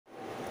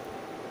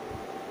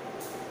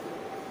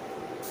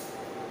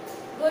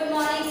Good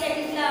morning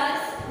second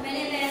class.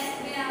 मैंने maths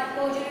में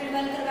आपको जो यूनिट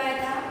 1 करवाया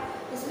था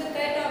उसमें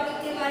कई टॉपिक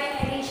थे हमारे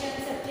एडिशन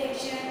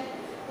सब्ट्रैक्शन।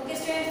 ओके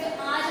स्टूडेंट्स, तो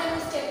आज हम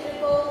उस चैप्टर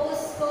को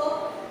उसको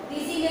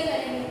डीजी में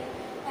करेंगे।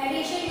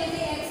 Addition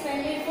using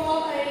expanded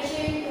form,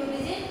 addition two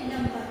digit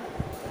number.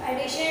 तो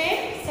एडिशन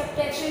एंड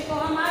सब्ट्रैक्शन को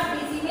हम आज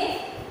डीजी में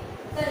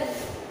करेंगे।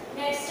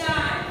 Let's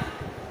start.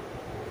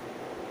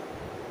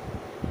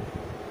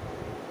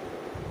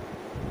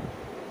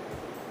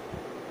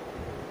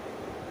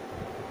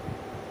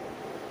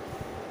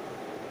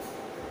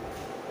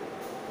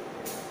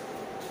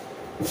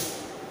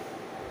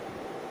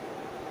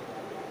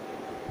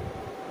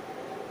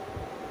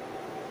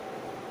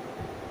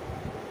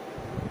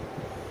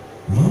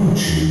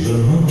 Munchu the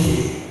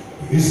monkey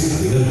is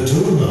having a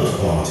donut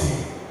party.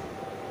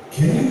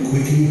 Can you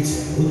quickly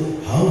tell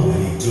how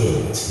many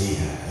donuts he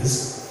has?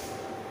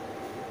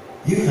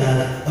 You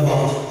have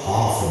about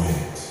half a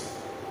minute.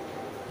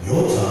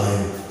 Your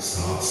time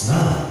starts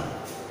now.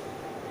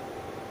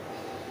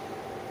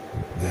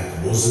 That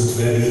wasn't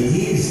very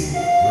easy,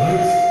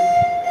 right?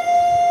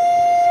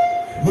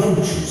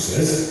 Munchu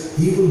says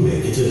he will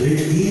make it a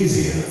bit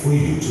easier for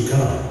you to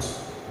count.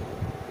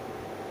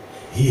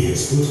 He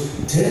has put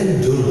 10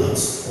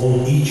 donuts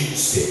on each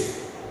stick.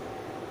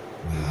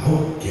 Now,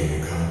 can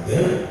you count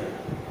them?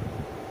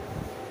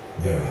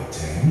 There are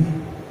 10,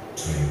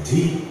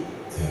 20,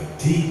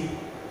 30,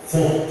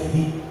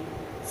 40,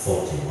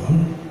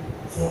 41,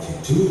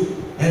 42,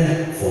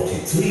 and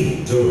 43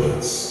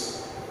 donuts.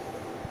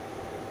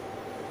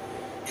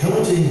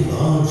 Counting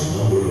large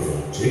number of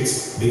objects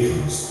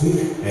becomes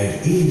quick and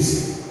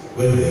easy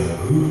when they are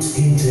grouped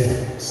in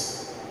tens.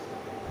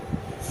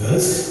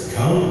 First,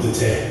 count the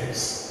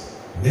tens.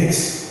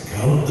 Next,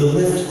 count the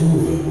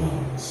leftover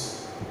ones.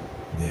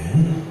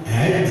 Then,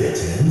 add the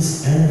tens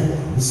and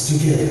ones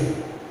together.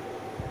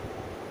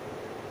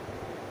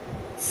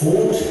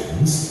 4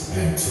 tens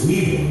and 3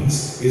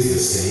 ones is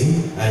the same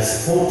as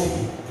 40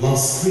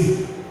 plus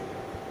 3.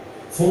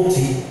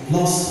 40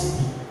 plus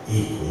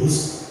 3 equals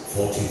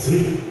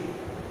 43.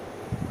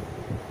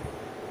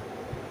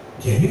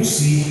 Can you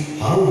see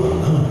how a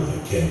number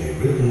can be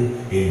written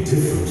in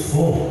different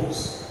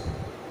forms?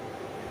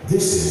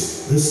 This is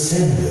the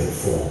standard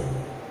form.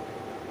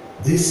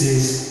 This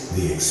is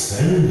the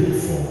expanded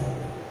form.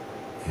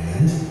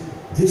 And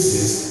this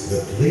is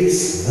the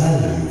place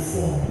value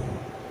form.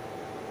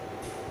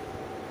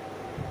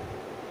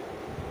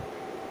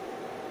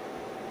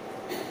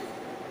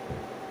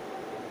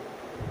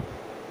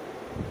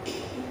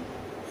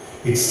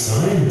 It's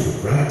time to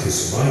practice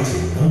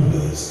writing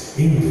numbers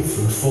in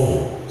different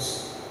forms.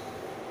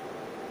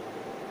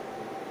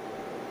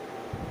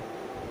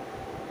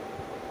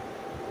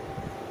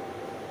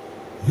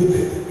 Look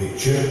at the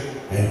picture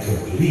and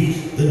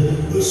complete the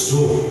number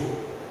story.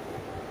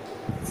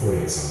 For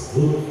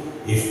example,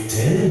 if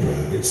 10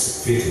 rabbits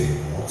fit in a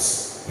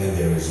box and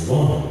there is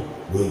one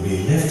will be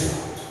left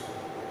out.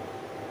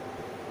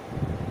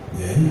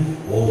 Then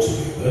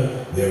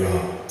altogether there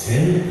are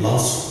 10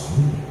 plus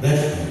 1 that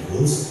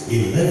equals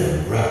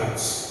 11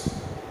 rabbits.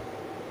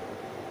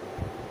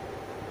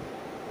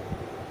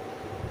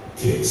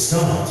 Click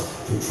Start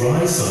to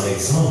try some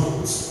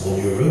examples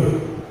on your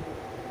own.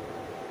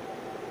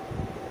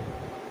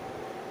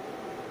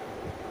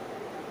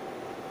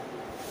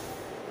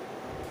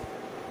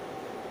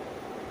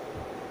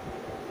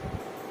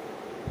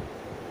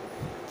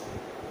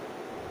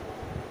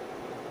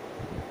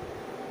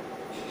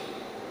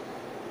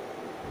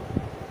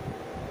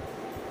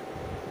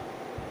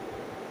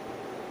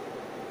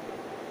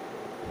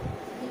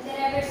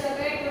 Rabbits हो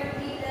गए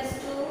 20 plus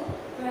 2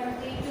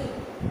 22.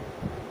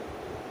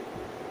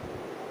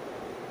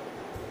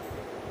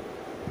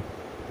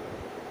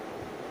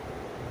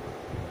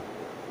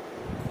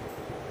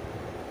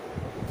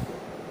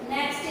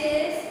 Next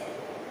is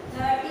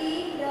 30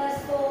 plus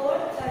 4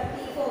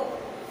 34.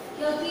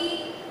 क्योंकि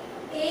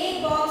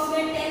एक box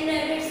में 10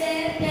 rabbits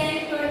हैं, 10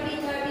 20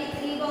 30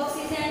 3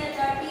 boxes हैं,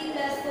 30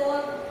 plus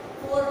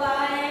 4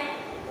 बाहर हैं,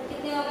 तो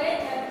कितने हो गए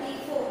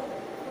 34.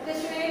 Okay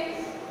students,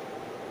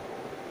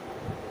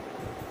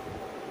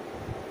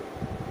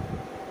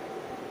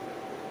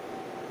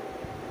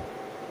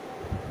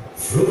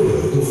 Frodo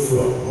the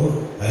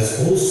Frog has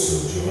also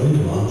joined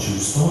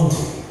Munchu's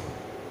party.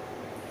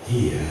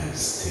 He has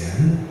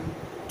 10,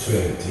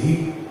 20,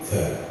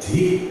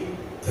 30,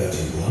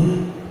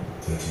 31,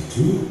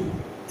 32,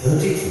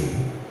 33,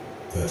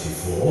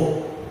 34,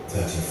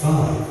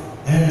 35,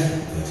 and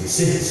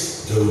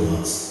 36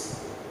 donuts.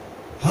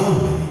 How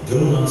many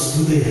donuts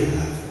do they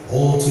have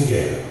all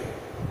together?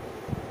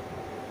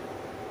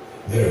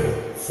 There are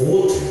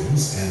 4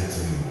 tens and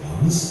 3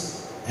 ones,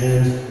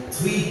 and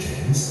 3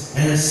 tens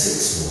and 6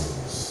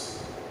 ones.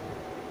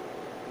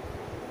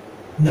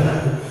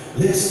 Now,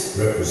 let's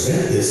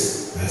represent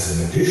this as an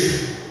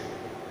addition.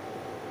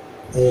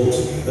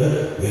 Altogether,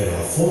 there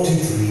are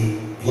 43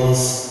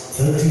 plus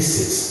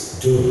 36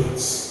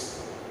 donuts.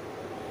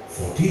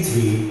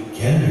 43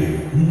 can be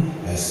written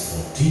as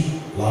 40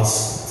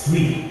 plus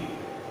 3,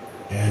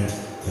 and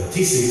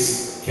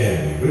 36 can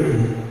be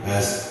written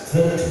as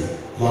 30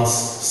 plus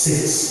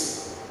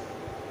 6.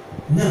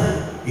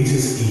 Now it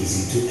is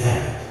easy to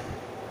add.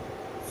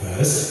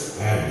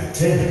 First add the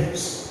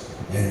tens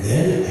and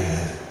then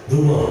add the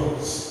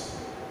ones.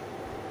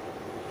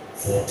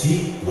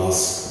 40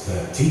 plus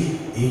 30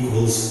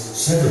 equals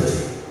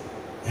 70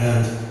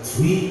 and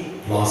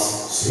 3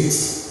 plus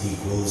 6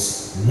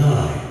 equals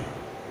 9.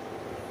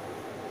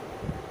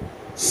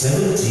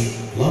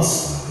 70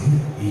 plus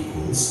 9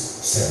 equals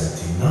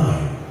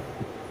 79.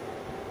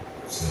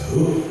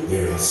 So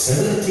there are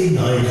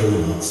 79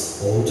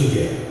 donuts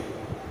altogether.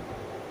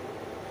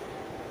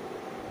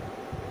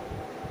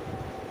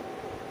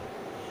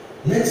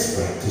 Let's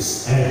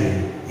practice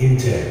adding in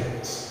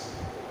tens.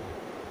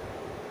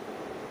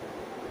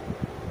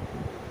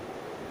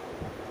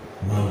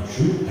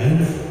 Manju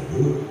and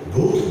Frodo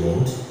both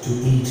want to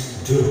eat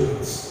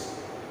donuts.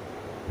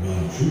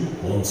 Manju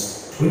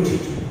wants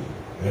 22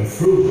 and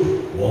Frodo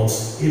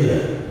wants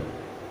 11.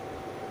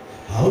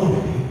 How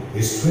many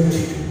is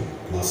 22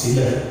 plus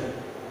 11?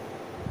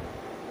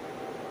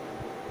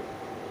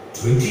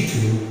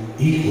 22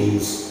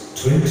 equals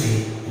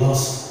 20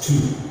 plus 2.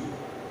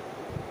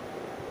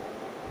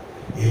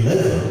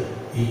 11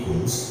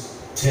 equals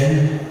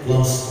 10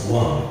 plus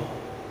 1.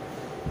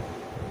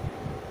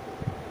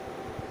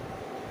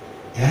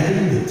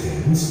 Adding the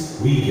tens,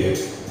 we get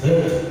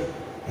 30,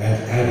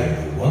 and adding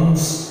the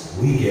ones,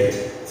 we get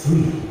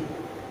 3.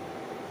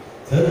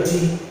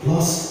 30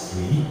 plus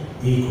 3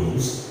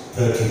 equals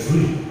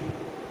 33.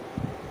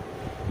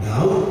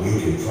 Now you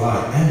can try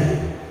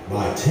adding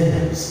by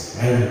tens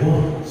and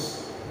ones.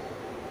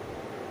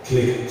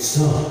 Click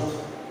Start.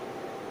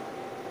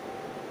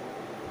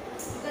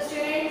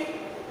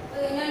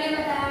 इन्होंने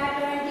बताया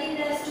 20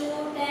 plus 2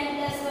 10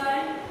 plus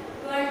 1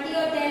 20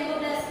 और 10 को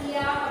plus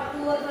किया और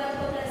 2 और 1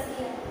 को plus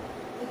किया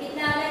तो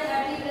कितना आ गया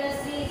 30 plus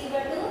 3 is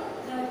equal to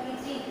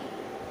 33.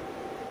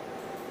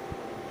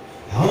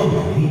 How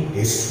many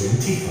is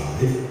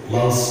 25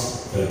 plus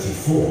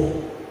 34?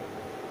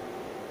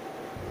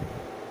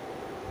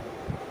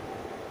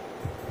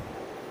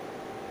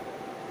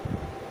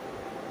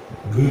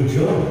 Good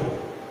job.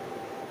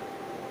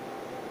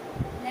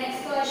 Next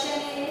question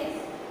is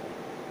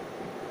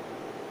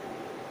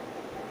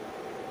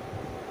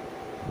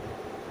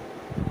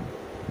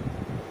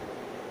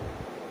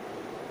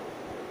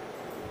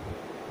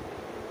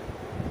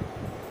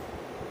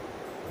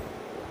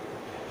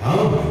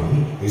How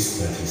many is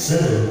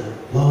 37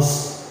 plus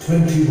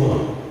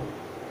 21?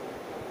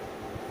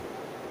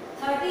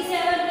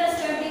 37 plus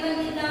 21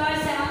 कितना हुआ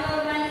 7 और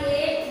 1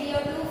 8 3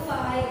 और 2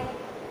 5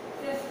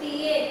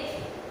 58.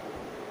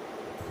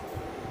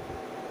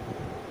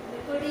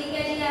 बिल्कुल ठीक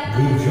है जी आपका.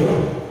 Good job.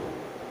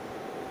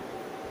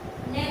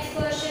 Next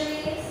question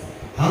is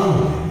How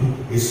many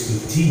is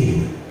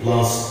 15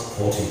 plus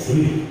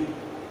 43?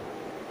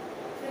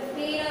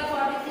 15 और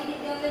 43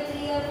 कितने होंगे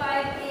 3 और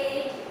 5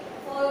 8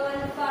 4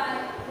 1 5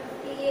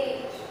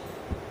 58.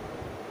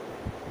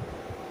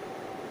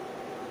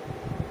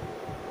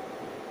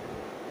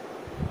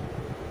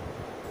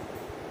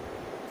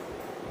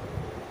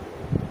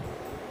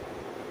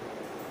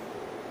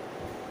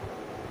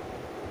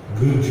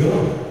 Good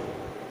job.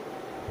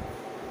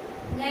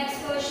 Next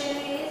question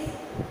is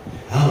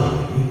How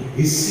many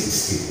is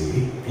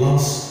 63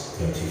 plus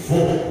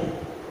 34?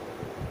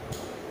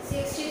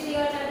 63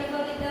 और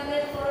 34 कितने होंगे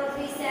 4 और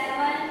 3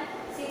 7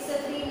 6 और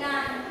 3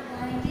 9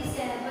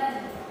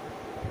 97.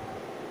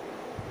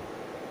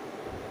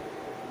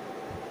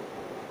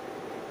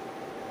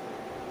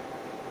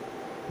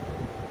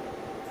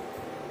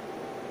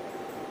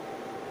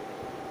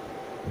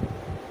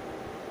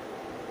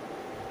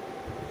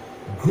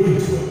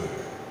 Great work.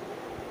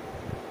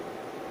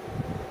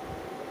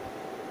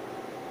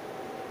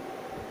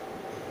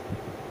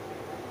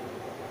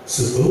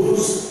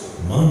 Suppose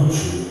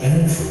Manju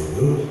and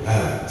Frodo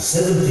have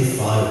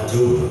 75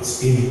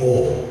 donuts in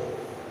all.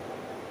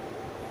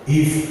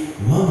 If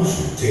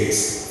Manju takes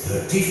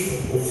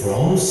 34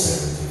 from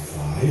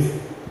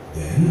 75,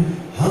 then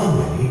how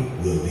many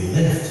will be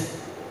left?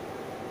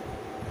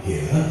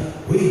 Here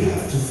we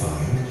have to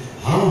find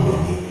how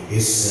many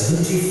is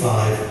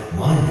 75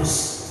 minus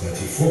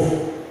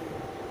 34.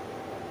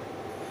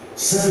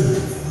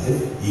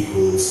 75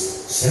 equals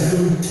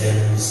 7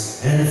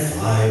 tens and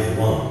 5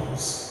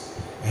 ones.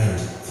 And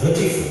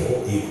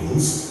 34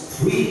 equals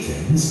 3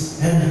 tens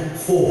and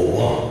 4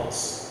 ones.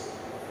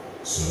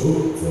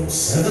 So from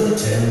 7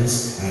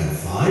 tens and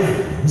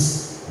 5 ones,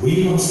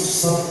 we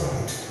must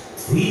subtract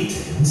 3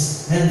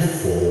 tens and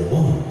 4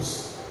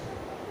 ones.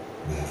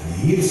 That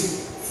leaves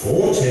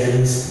 4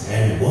 tens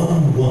and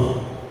 1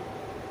 one,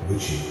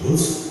 which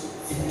equals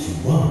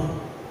 41.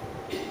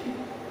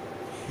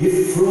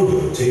 If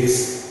Frodo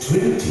takes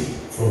 20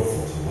 from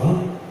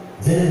 41,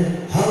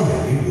 then how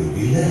many will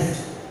be left?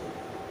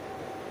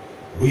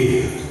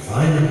 We have to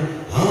find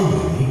how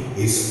many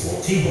is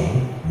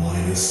 41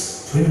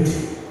 minus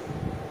 20.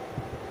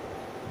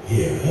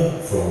 Here,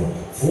 from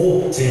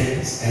 4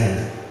 tens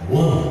and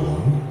 1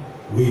 one,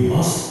 we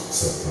must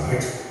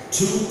subtract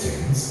 2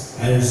 tens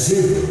and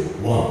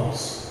 0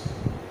 ones.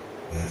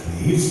 That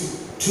leaves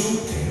 2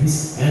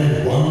 tens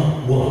and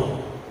 1 1,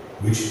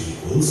 which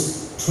equals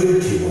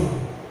 21.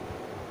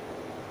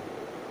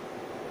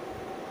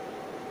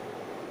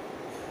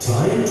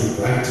 Time to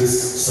practice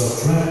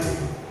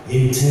subtracting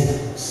in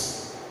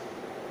tens.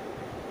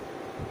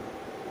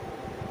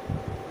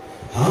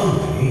 How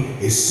many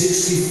is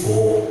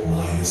 64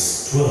 minus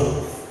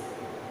 12?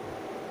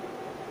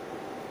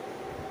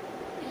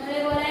 इन्होंने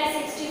बोला है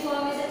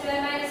 64 में से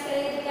 12 minus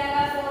करेंगे तो क्या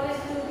आएगा 4 में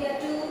से 2 गया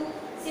 2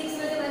 6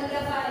 में से 1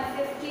 गया 5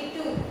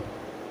 52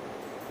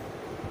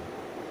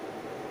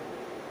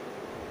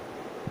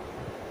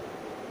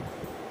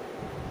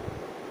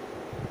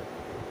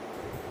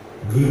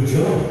 Good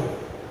job.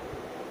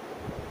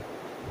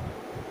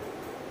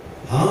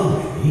 How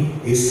many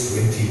is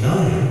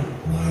 29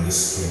 minus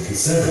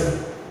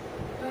 27?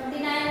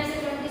 29 में से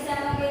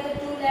 27 गए तो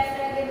 2 लेफ्ट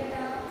रह गए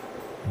बेटा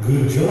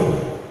Good job.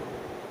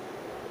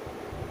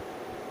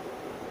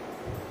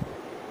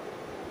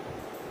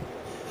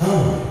 How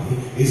many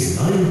is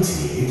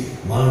 98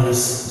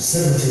 minus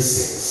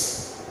 76?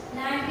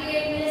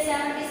 98 में से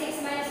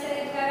 76 माइनस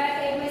करेंगे तो क्या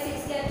आएगा 8 में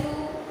 6 गया 2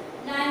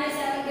 9 में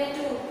 7 गया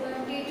 2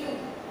 22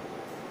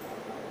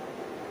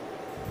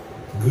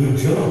 Good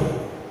job.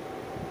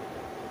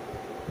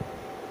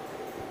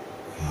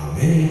 How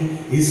many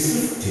is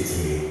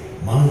 53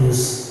 minus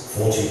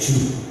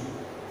 42?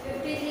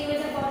 53 में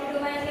से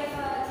 42 माइनस गया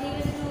 3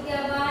 में से 2 गया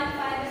 1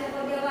 5 में से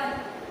 4 गया 1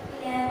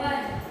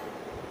 11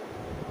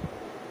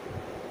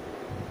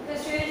 तो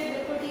स्टूडेंट्स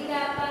बिल्कुल ठीक है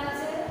आपका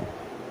answer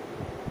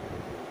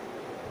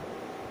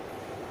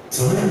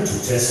Time to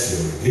test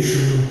your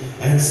addition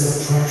and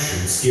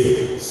subtraction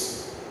skills.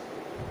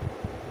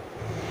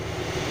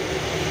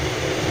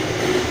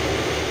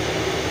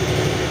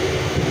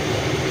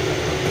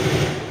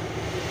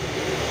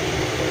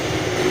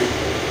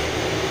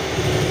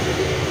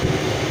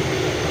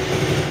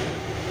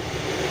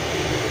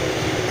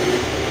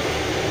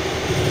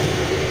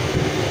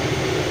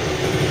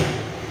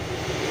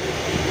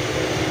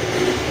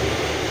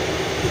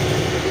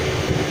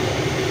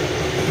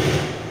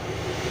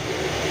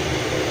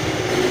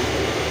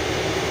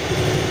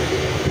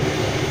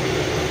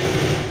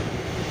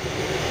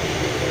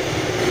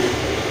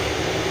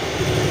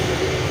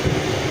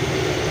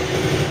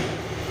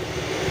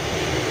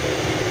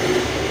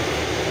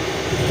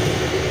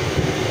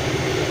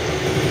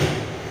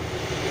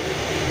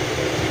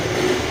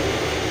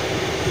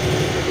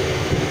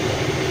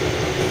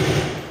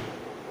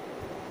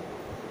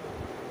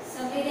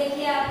 सभी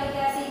देखिए आपने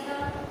क्या सीखा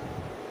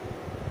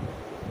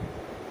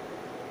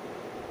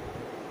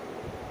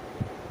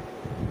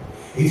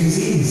It is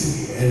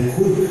easy and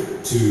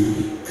quick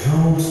to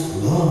count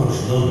large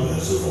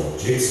numbers of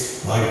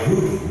objects by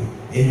grouping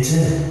in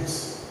tens.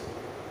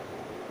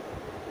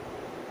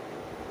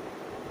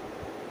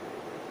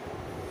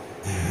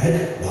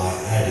 Add by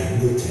adding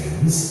the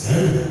tens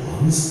and the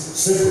ones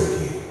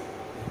separately,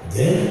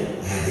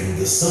 then adding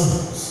the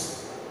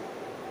sums.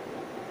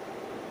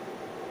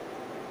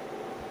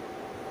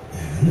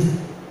 And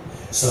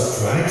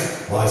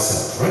subtract by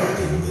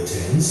subtracting the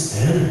tens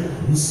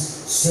and ones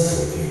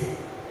separately,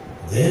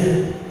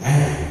 then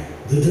adding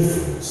the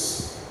difference.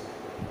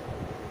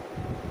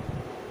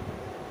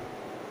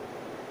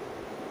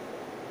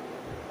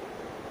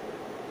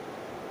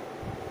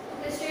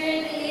 Okay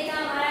student ये था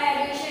हमारा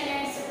addition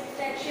and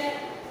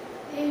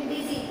subtraction in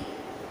DG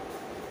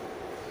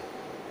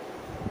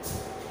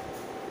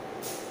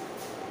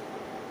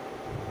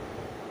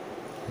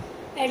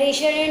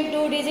addition in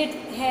 2 digit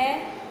है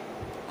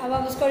अब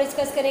हम उसको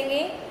discuss करेंगे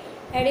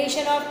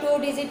addition of 2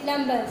 digit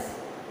numbers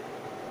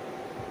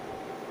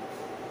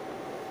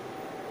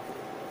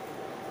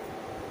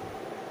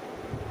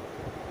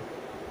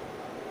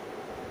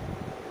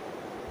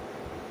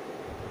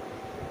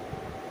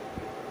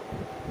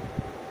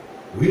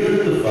We are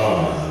at the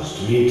farmhouse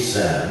to meet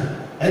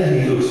Sam, and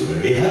he looks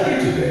very happy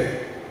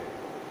today.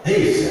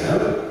 Hey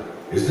Sam,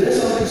 is there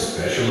something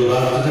special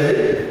about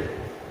today?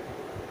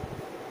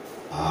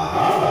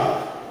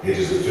 Aha! It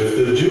is the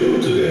 5th of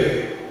June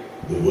today,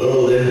 the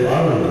World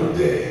Environment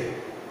Day.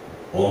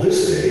 On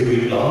this day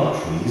we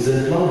plant trees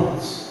and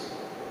plants.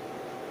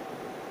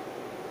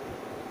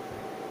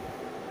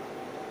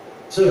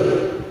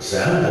 So,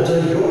 Sam, what are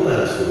your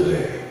plans for the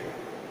day?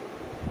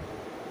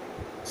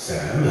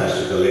 Sam has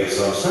to collect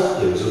some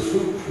saplings of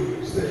fruit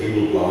trees that he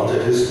will plant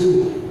at his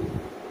school.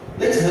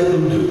 Let's help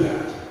him do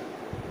that.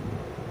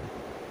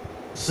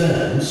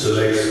 Sam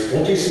selects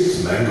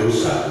 46 mango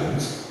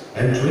saplings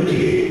and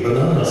 28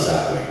 banana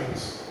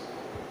saplings.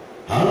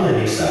 How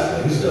many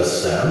saplings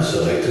does Sam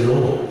select in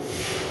all?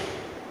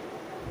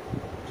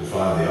 To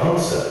find the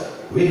answer,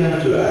 we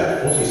have to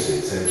add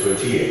 46 and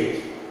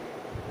 28.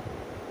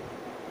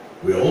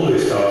 We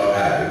always start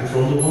adding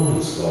from the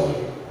ones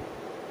column.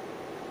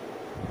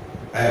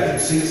 Adding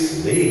 6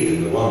 and 8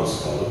 in the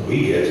ones column,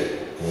 we get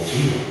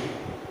 14.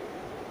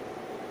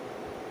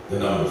 The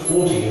number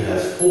 14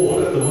 has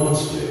 4 at the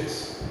ones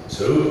place,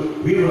 so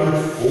we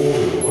write 4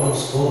 in the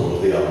ones column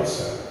of the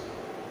answer.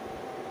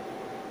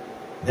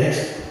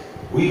 Next,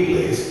 we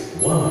place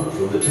 1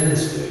 from from the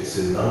tens place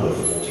in number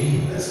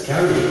 14 as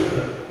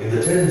carryover in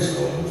the tens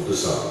column of the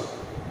sum.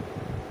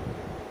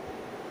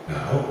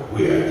 Now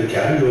we add the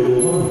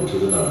carryover 1 to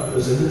the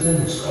numbers in the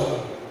tens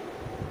column.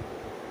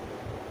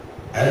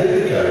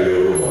 Adding the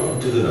carryover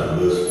 1 to the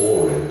numbers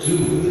 4 and 2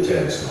 in the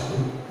tens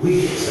column,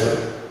 we get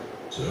 7.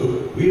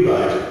 So we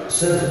write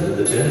 7 in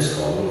the tens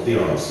column of the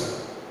answer.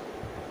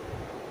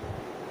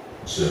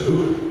 So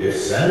if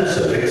Sam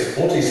selects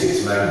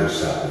 46 mango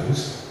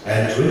saplings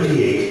and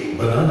 28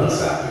 banana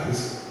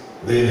saplings,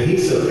 then he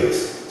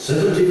selects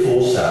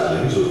 74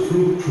 saplings of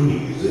fruit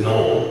trees in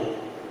all.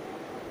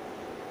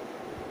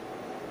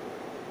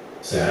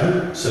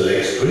 Sam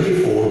selects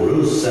 24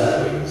 rose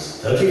saplings,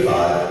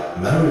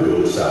 35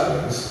 marigold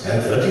saplings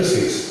and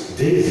 36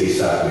 daisy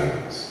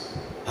saplings.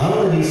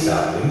 How many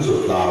saplings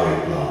of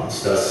flowering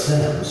plants does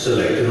Sam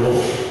select in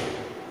all?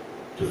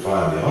 To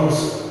find the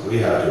answer, we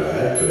have to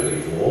add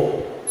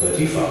 24,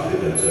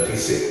 35 and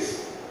 36.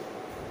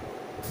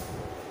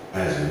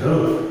 As you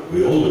know,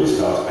 we always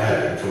start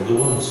adding from the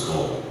ones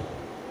column.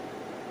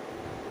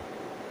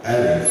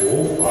 Adding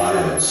 4,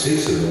 5 and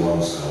 6 in the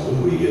ones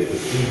column, we get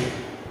 15.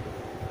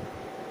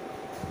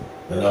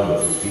 The number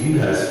 15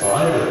 has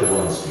 5 at the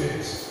ones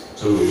place,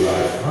 so we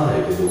write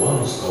 5 in the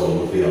ones column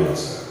of the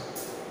answer.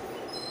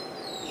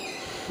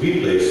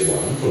 We place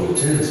 1 from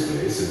the tens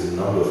place in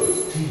the number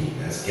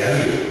 15 as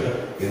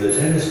carryover in the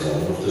tens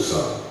column of the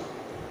sum.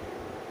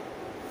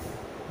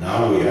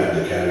 Now we add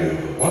the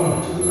carryover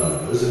 1 to the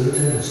numbers in the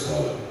tens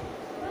column.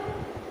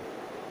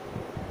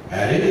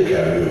 Adding the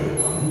carryover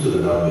 1 to the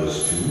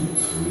numbers 2,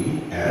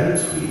 3 and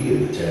 3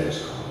 in the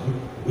tens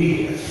column,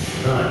 we get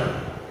 9.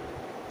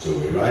 So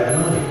we write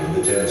 9 in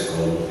the tens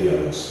column of the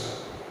answer.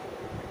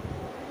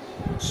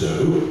 So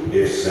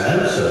if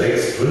Sam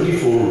selects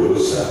 24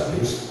 rose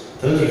saplings,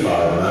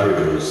 35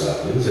 marigold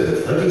saplings and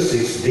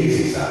 36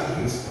 daisy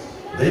saplings,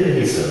 then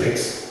he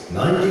selects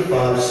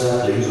 95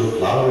 saplings of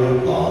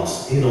flowering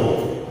plants in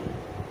all.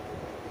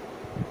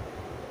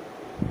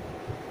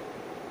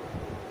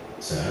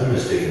 Sam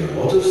has taken a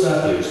lot of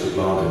saplings to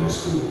plant in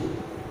his school.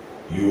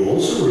 You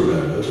also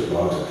remember to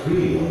plant a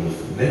tree on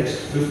the next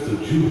 5th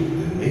of June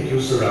and make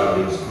your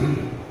surroundings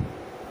green.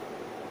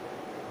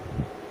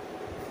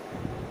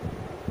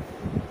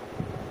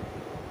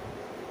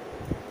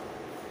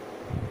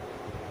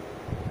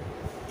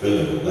 Fill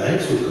in the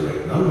blanks with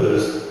correct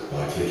numbers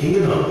by clicking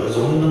the numbers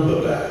on the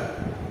number pad.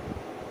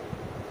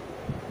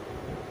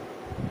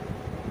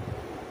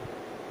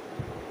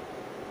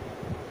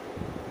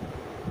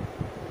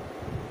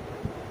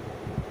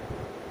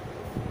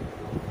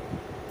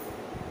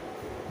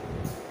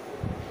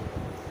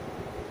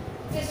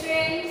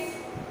 Students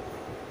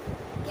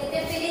कहते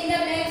हैं fill in the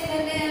blanks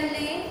करने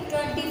हमने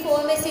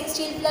 24 में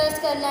 16 plus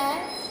करना है.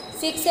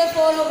 6 से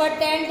 4 होगा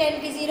 10, 10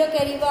 की 0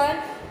 कैरी 1,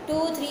 2,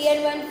 3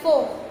 and 1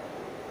 4.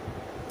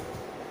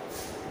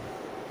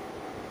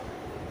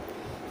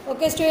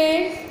 ओके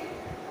स्टूडेंट,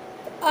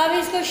 अब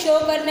इसको शो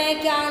करना है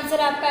क्या आंसर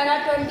आपका आएगा.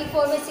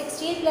 24 में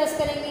 16 प्लस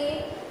करेंगे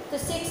तो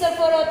 6 और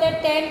 4 होता है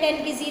 10, 10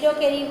 की 0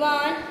 कैरी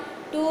 1,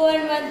 2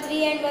 and 1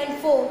 3 and 1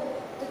 4.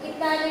 तो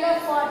कितना आ जाएगा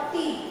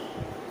 40.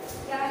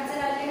 क्या आंसर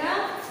आ जाएगा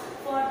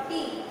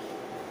 40.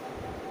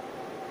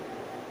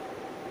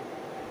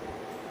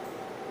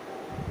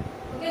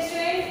 Okay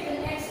student, the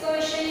next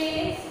question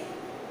is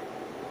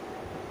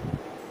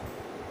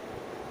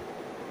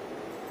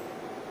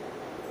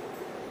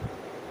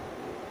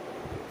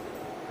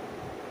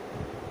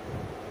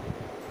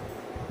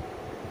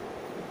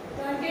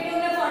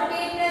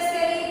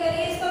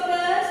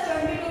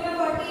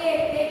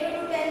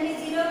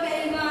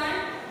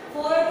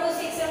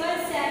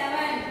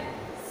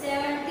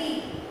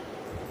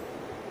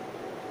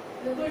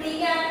बिल्कुल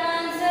ठीक है आपका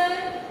आंसर.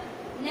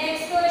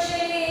 नेक्स्ट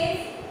क्वेश्चन इज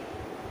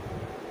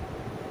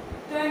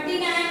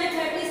 29 में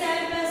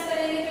 37 प्लस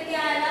करेंगे तो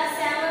क्या आएगा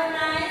 7 और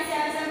 9,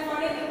 7 7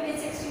 40, 15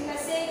 16 का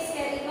 6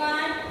 कैरी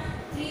 1,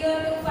 3 और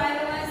 2 5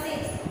 और 1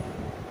 6.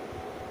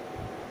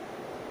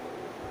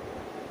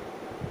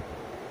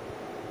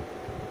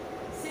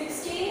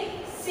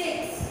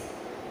 66.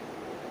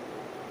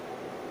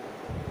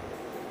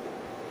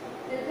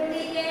 बिल्कुल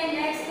ठीक है.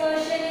 नेक्स्ट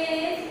क्वेश्चन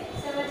इज,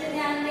 सब बच्चे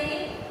ध्यान दें.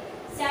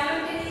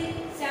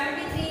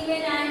 73 में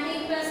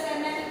 19 प्लस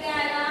करना है तो क्या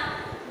आएगा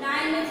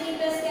 9 में 3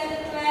 प्लस किया तो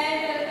 12,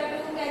 12 का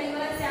 2 कैरी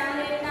 1, 7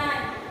 8 9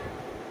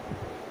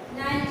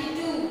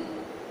 92.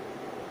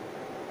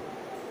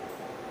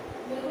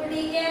 बिल्कुल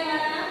ठीक है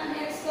हमारा.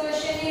 नेक्स्ट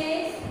क्वेश्चन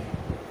इज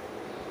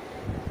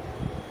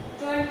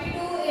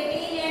 22,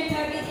 18 एंड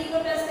 33 को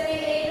प्लस करें.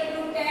 8 और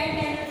 2 10,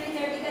 10 और 3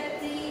 30 का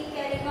 3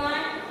 कैरी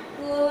 1,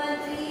 2 और 1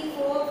 3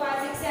 4 5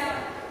 6 7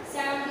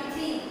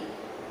 73.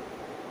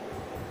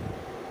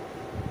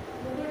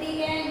 ठीक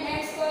है.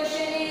 नेक्स्ट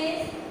क्वेश्चन इज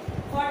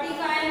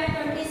 45 में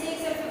 26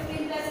 और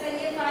 15 प्लस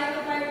करिए. 5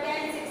 और 5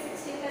 10, 6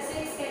 16 का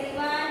 6 कैरी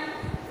 1,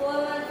 4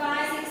 1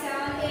 5 6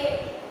 7 8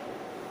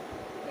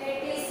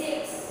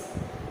 86.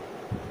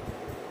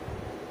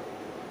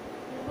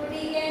 बिल्कुल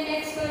ठीक है.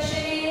 नेक्स्ट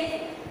क्वेश्चन इज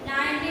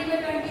 19 में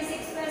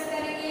 26 प्लस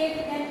करेंगे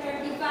देन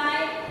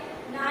 25,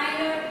 9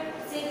 और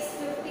 6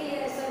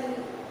 15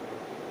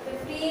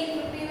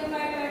 15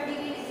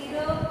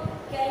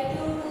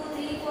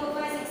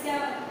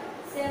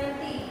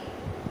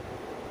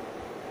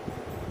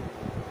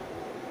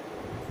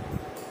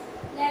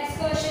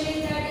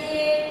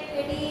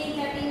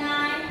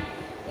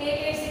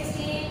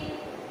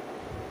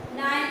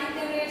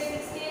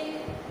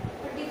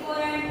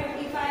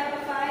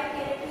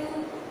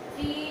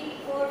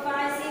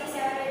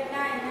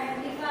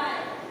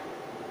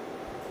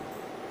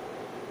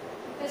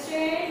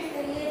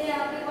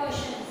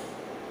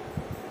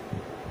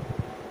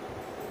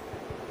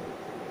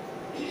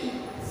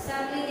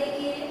 समरी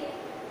देखिए,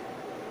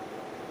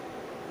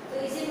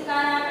 तो इसी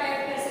प्रकार आप ऐड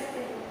कर सकते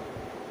हैं।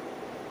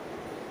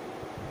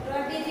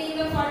 23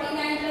 में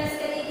 49 प्लस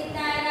करिए,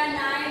 कितना आएगा?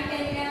 9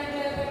 10 11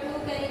 12 का 2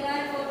 कैरी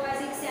 1 4 5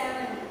 6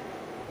 7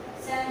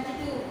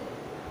 72।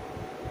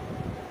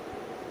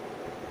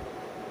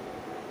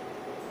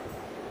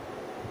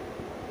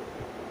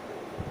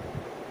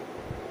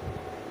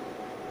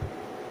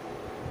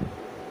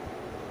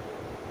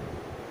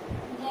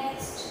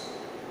 नेक्स्ट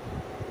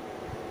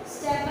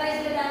स्टेप वाइज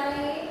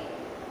बताएंगे।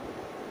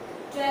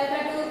 12 का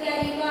 2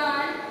 कैरी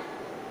 1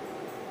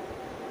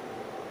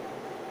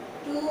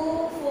 2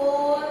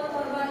 4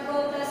 और 1 को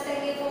प्लस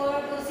करेंगे 4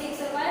 2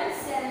 6 और 1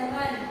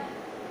 7।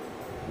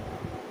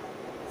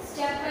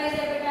 स्टेप वाइज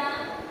है बेटा,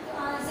 तो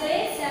आंसर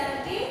है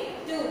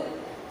 72।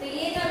 तो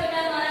ये था बेटा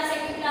हमारा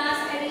second class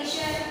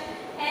addition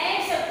and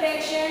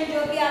subtraction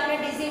जो कि आपने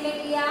डीजी में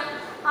किया।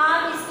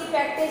 आप इसकी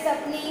प्रैक्टिस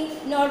अपनी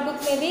नोटबुक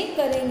में भी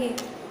करेंगे।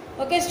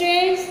 ओके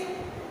स्टूडेंट्स,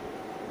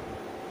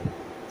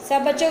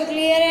 सब बच्चों को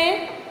क्लियर है?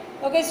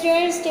 Okay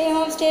students, stay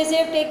home, stay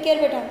safe, take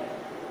care बेटा।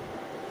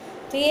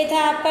 तो ये था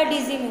आपका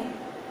डीजी में।